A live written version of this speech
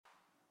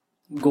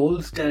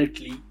Goals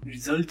directly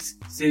results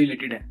से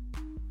related है,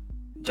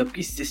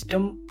 जबकि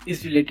system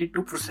is related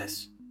to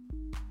process.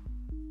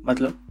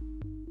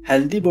 मतलब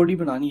हेल्दी बॉडी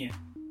बनानी है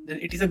देन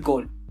इट इज अ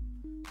गोल,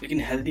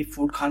 लेकिन हेल्दी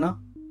फूड खाना,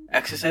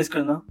 एक्सरसाइज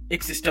करना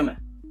एक सिस्टम है।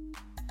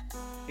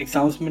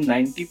 एग्जाम्स में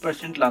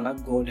 90% लाना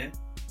गोल है,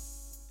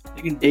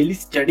 लेकिन डेली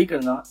स्टडी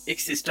करना एक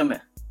सिस्टम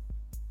है।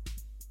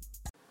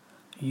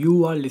 You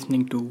are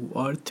listening to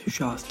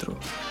अर्थशास्त्र।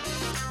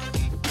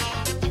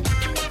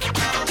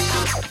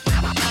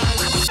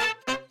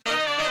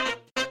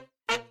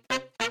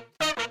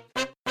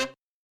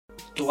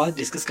 तो आज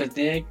डिस्कस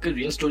करते हैं एक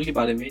रियल स्टोरी के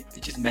बारे में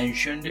which is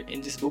mentioned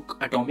in this book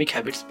Atomic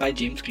Habits by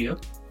James Clear.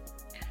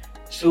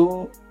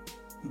 So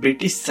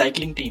British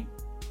cycling team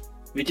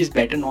which is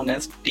better known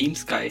as Team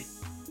Sky,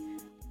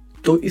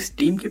 तो इस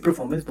टीम की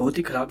परफॉर्मेंस बहुत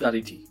ही खराब जा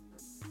रही थी।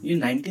 ये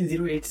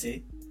 1908 से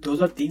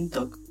 2003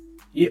 तक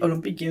ये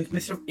ओलंपिक गेम्स में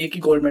सिर्फ एक ही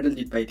गोल्ड मेडल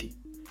जीत पाई थी।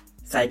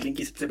 साइकिलिंग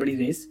की सबसे बड़ी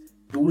रेस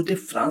टूर दे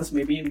फ्रांस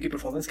में भी इनकी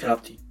परफॉर्मेंस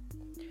खराब थी।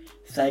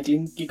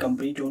 साइकिलिंग की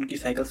कंपनी जो उनकी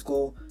साइकिल्स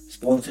को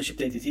स्पॉन्सरशिप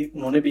देती थी,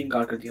 उन्होंने भी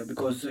इनकार कर दिया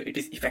because it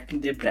is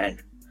affecting their brand.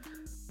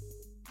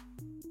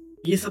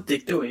 ये सब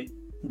देखते हुए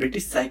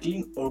ब्रिटिश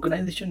साइकिलिंग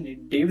ऑर्गेनाइजेशन ने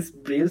डेविस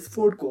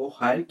ब्रेल्सफोर्ड को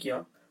हायर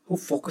किया, who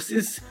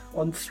focuses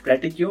on the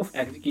strategy of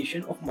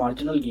aggregation of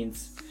marginal gains।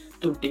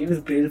 तो डेविस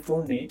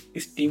ब्रेल्सफोर्ड ने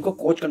इस टीम को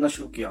कोच करना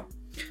शुरू किया।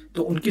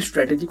 तो उनकी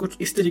स्ट्रेटेजी कुछ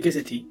इस तरीके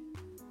से थी।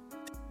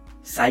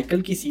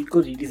 साइकिल की सीट को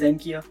रीडिजाइन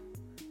किया,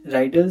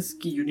 राइडर्स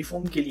की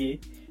यूनिफॉर्म के लिए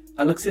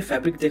अलग से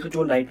फैब्रिक देखा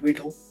जो लाइट वेट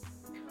हो,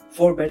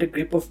 for better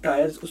grip of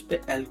tyres उस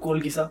पर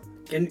एल्कोहल घिसा।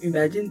 कैन यू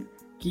इमेजिन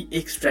कि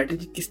एक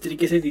स्ट्रेटेजी किस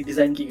तरीके से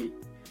रीडिजाइन की गई।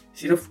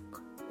 सिर्फ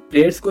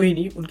प्लेयर्स को ही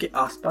नहीं, उनके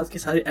आसपास के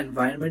सारे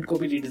एनवायरनमेंट को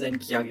भी रीडिजाइन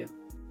किया गया।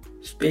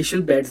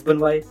 स्पेशल बेड्स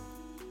बनवाए,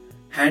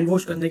 हैंड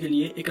वॉश करने के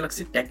लिए एक अलग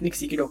से टेक्निक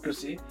सीखी डॉक्टर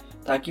से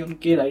ताकि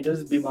उनके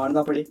राइडर्स बीमार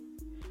ना पड़े।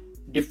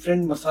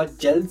 डिफरेंट मसाज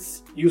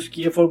जेल्स यूज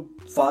किए for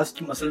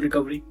fast muscle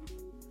recovery.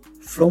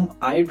 From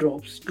eye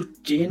drops to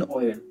chain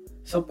oil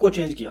सबको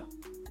चेंज किया।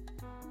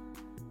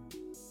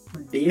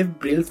 डेव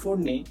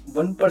ब्रेल्सफोर्ड ने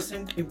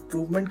 1%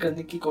 इम्प्रूवमेंट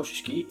करने की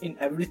कोशिश की in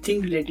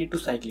everything related to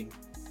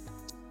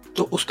cycling.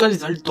 तो उसका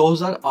रिजल्ट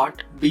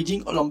 2008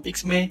 बीजिंग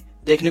ओलंपिक्स में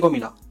देखने को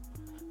मिला,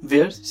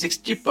 where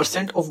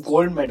 60% of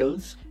gold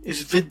medals is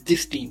with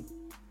this team.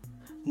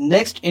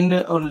 Next, in the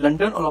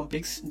London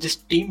Olympics, this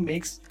team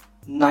makes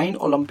 9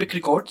 Olympic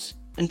records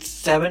and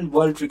 7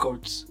 world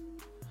records.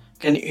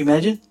 Can you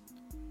imagine?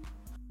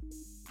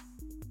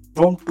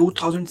 From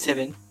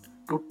 2007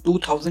 to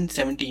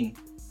 2017,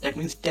 that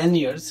means 10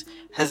 years,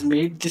 has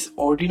made this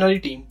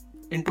ordinary team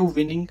into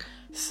winning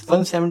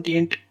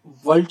 178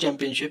 world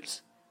championships,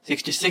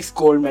 66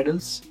 gold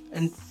medals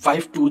and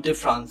 5 Tour de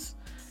France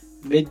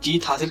में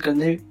जीत हासिल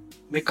करने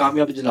में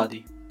कामयाबी दिला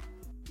दी।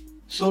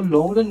 सो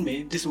long run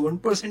में this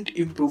 1%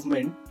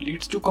 improvement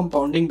leads to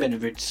compounding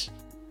benefits.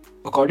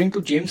 According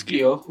to James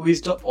clear, who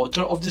is the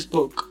author of this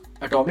book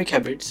Atomic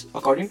Habits,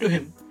 according to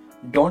him,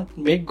 don't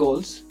make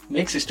goals,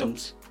 make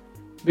systems,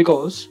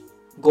 because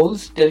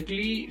goals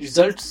directly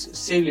results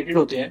से related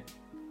होते हैं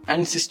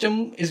and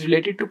system is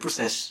related to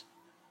process.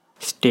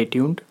 Stay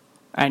tuned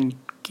and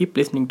keep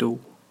listening to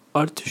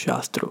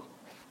अर्थशास्त्र।